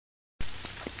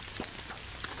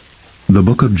The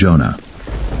Book of Jonah,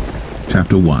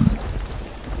 Chapter 1.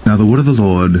 Now the word of the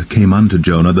Lord came unto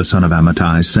Jonah the son of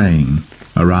Amittai, saying,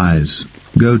 Arise,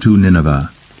 go to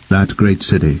Nineveh, that great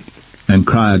city, and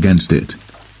cry against it,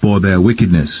 for their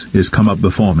wickedness is come up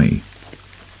before me.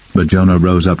 But Jonah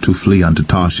rose up to flee unto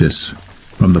Tarshish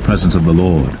from the presence of the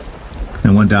Lord,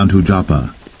 and went down to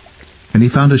Joppa. And he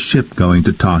found a ship going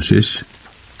to Tarshish,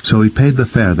 so he paid the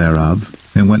fare thereof,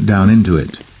 and went down into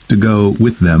it, to go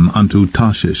with them unto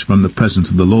Tarshish from the presence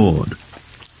of the Lord.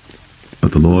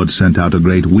 But the Lord sent out a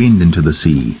great wind into the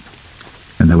sea,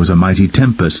 and there was a mighty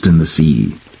tempest in the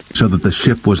sea, so that the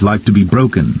ship was like to be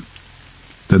broken.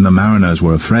 Then the mariners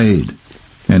were afraid,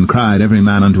 and cried every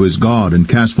man unto his God, and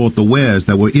cast forth the wares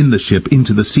that were in the ship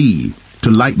into the sea,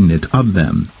 to lighten it of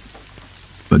them.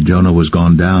 But Jonah was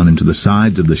gone down into the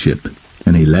sides of the ship,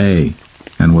 and he lay,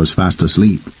 and was fast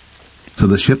asleep. So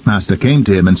the shipmaster came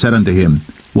to him, and said unto him,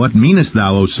 What meanest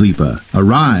thou, O sleeper?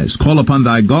 Arise, call upon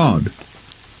thy God.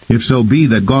 If so be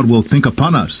that God will think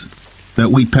upon us,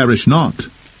 that we perish not.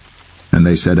 And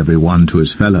they said every one to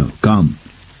his fellow, Come,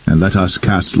 and let us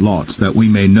cast lots, that we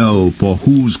may know for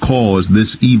whose cause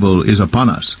this evil is upon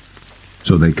us.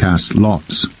 So they cast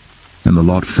lots, and the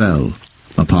lot fell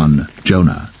upon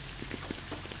Jonah.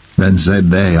 Then said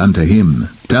they unto him,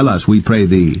 Tell us, we pray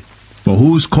thee, for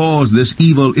whose cause this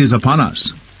evil is upon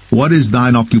us? What is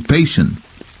thine occupation?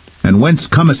 And whence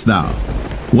comest thou?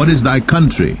 What is thy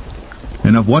country?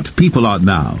 And of what people art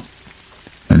thou?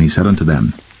 And he said unto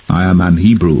them, I am an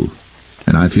Hebrew,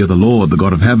 and I fear the Lord, the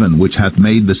God of heaven, which hath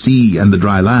made the sea and the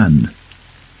dry land.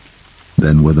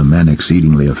 Then were the men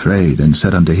exceedingly afraid, and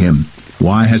said unto him,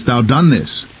 Why hast thou done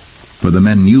this? For the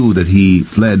men knew that he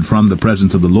fled from the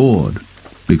presence of the Lord,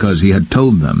 because he had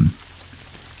told them.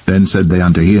 Then said they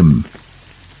unto him,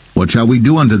 What shall we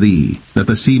do unto thee, that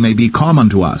the sea may be calm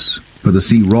unto us? For the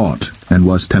sea wrought, and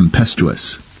was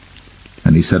tempestuous.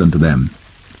 And he said unto them,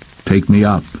 Take me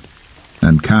up,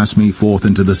 and cast me forth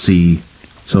into the sea,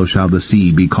 so shall the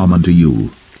sea be calm unto you.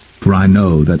 For I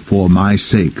know that for my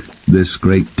sake this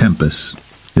great tempest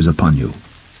is upon you.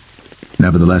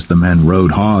 Nevertheless the men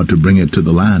rowed hard to bring it to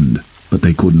the land, but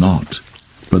they could not,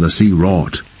 for the sea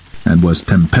wrought, and was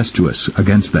tempestuous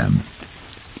against them.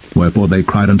 Wherefore they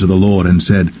cried unto the Lord, and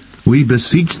said, We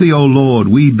beseech thee, O Lord,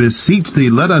 we beseech thee,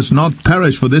 let us not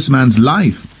perish for this man's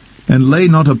life, and lay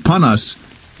not upon us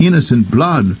innocent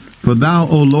blood, for thou,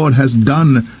 O Lord, hast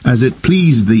done as it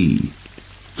pleased thee.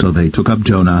 So they took up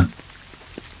Jonah,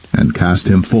 and cast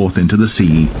him forth into the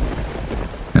sea,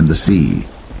 and the sea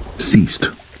ceased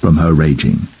from her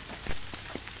raging.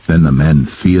 Then the men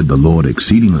feared the Lord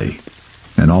exceedingly,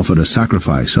 and offered a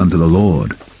sacrifice unto the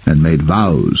Lord, and made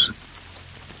vows.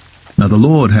 Now the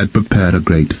Lord had prepared a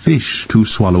great fish to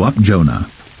swallow up Jonah,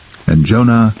 and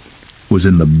Jonah was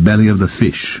in the belly of the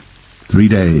fish 3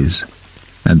 days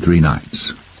and 3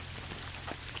 nights.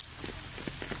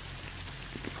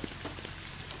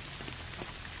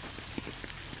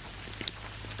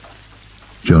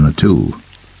 Jonah 2.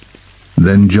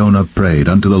 Then Jonah prayed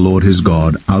unto the Lord his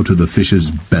God out of the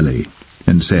fish's belly,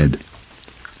 and said,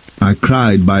 I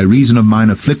cried by reason of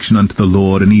mine affliction unto the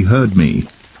Lord, and he heard me.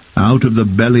 Out of the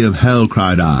belly of hell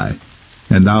cried I,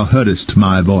 and thou heardest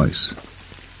my voice.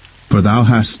 For thou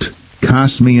hast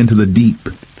cast me into the deep,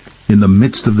 in the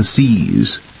midst of the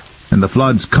seas, and the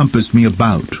floods compassed me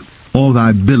about. All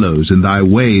thy billows and thy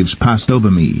waves passed over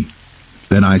me.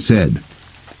 Then I said,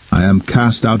 I am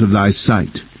cast out of thy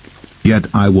sight,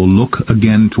 yet I will look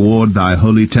again toward thy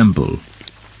holy temple.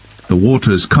 The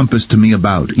waters compassed me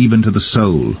about, even to the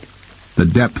soul. The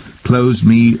depth closed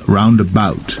me round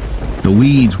about. The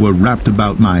weeds were wrapped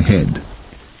about my head.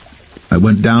 I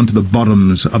went down to the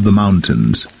bottoms of the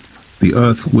mountains. The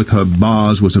earth with her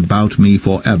bars was about me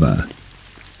for ever.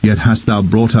 Yet hast thou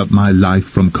brought up my life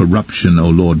from corruption, O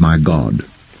Lord my God.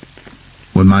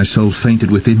 When my soul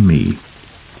fainted within me,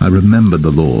 I remembered the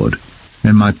Lord,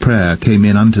 and my prayer came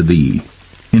in unto thee,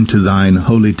 into thine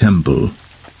holy temple.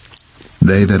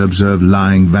 They that observe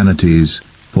lying vanities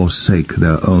forsake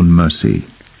their own mercy.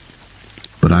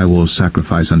 But I will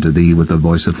sacrifice unto thee with the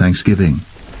voice of thanksgiving.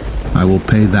 I will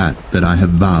pay that I have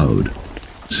vowed.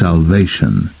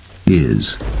 Salvation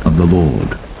is of the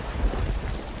Lord.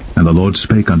 And the Lord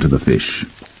spake unto the fish,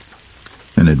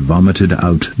 and it vomited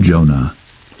out Jonah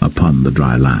upon the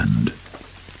dry land.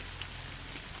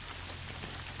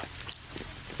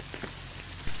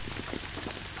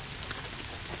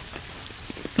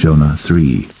 Jonah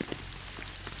 3.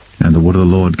 And the word of the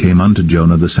Lord came unto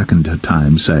Jonah the second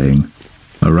time, saying,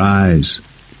 Arise,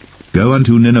 go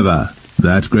unto Nineveh,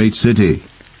 that great city,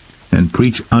 and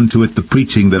preach unto it the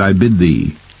preaching that I bid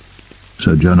thee.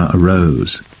 So Jonah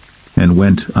arose, and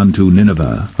went unto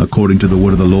Nineveh, according to the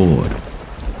word of the Lord.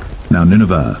 Now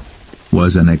Nineveh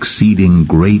was an exceeding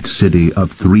great city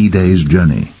of 3 days'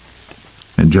 journey.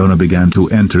 And Jonah began to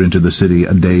enter into the city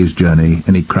a day's journey,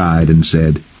 and he cried and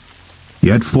said,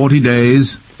 Yet 40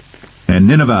 days, and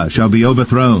Nineveh shall be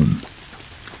overthrown.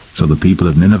 So the people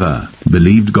of Nineveh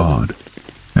believed God,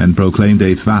 and proclaimed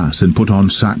a fast, and put on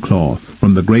sackcloth,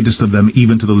 from the greatest of them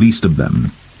even to the least of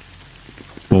them.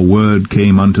 For word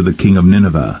came unto the king of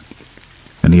Nineveh,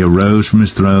 and he arose from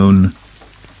his throne,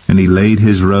 and he laid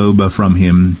his robe from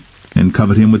him, and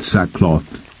covered him with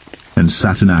sackcloth, and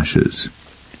sat in ashes.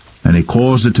 And he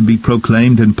caused it to be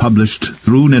proclaimed and published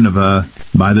through Nineveh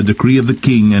by the decree of the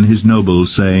king and his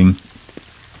nobles, saying,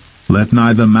 Let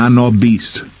neither man nor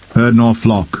beast, herd nor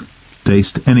flock,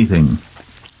 taste anything.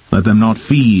 Let them not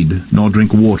feed nor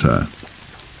drink water.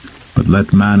 But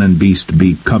let man and beast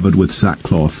be covered with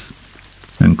sackcloth,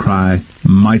 and cry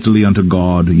mightily unto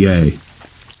God, yea,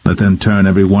 let them turn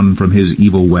every one from his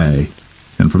evil way,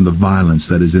 and from the violence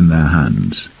that is in their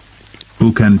hands.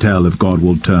 Who can tell if God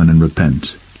will turn and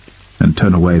repent, and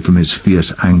turn away from his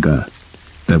fierce anger,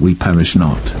 that we perish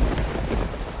not?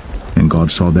 And God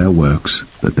saw their works,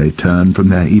 that they turned from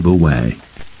their evil way.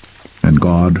 And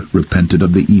God repented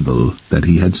of the evil that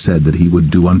he had said that he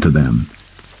would do unto them,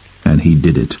 and he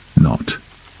did it not.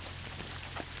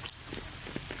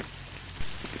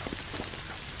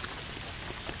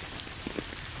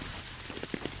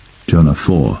 Jonah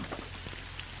 4.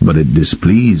 But it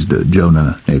displeased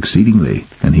Jonah exceedingly,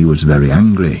 and he was very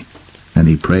angry. And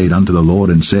he prayed unto the Lord,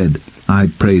 and said, I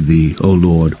pray thee, O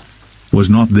Lord, was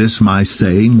not this my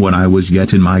saying when I was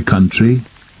yet in my country?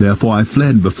 Therefore I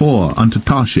fled before unto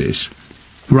Tarshish.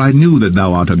 For I knew that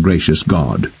thou art a gracious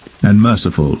God, and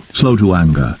merciful, slow to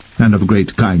anger, and of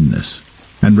great kindness,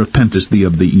 and repentest thee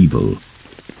of the evil.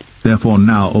 Therefore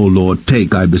now, O Lord,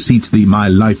 take, I beseech thee, my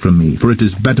life from me, for it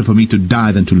is better for me to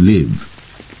die than to live.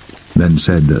 Then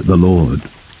said the Lord,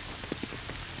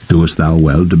 Doest thou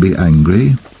well to be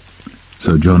angry?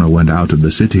 So Jonah went out of the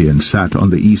city, and sat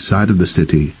on the east side of the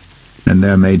city, and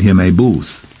there made him a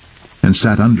booth, and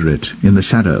sat under it in the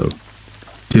shadow,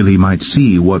 till he might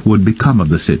see what would become of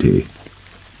the city.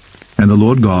 And the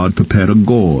Lord God prepared a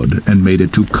gourd, and made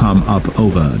it to come up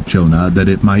over Jonah, that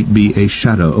it might be a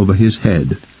shadow over his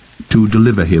head, to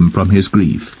deliver him from his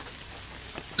grief.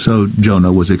 So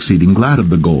Jonah was exceeding glad of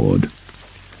the gourd.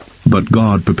 But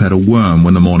God prepared a worm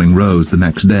when the morning rose the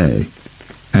next day,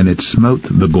 and it smote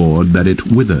the gourd that it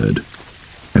withered.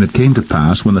 And it came to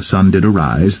pass, when the sun did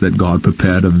arise, that God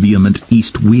prepared a vehement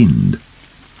east wind.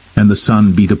 And the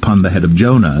sun beat upon the head of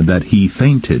Jonah, that he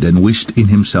fainted, and wished in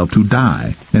himself to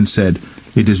die, and said,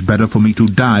 It is better for me to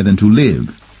die than to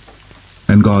live.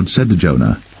 And God said to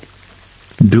Jonah,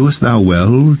 Doest thou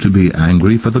well to be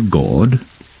angry for the gourd?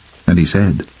 And he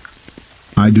said,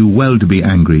 I do well to be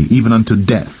angry, even unto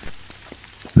death.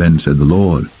 Then said the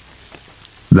Lord,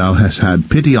 Thou hast had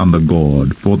pity on the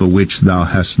gourd, for the which thou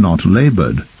hast not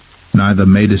labored, neither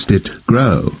madest it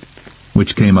grow,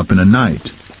 which came up in a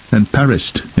night, and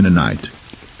perished in a night.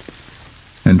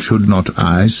 And should not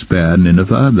I spare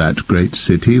Nineveh, that great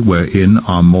city, wherein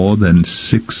are more than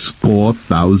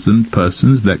 60,000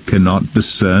 persons that cannot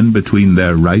discern between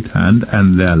their right hand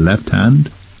and their left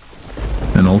hand,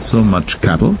 and also much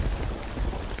cattle?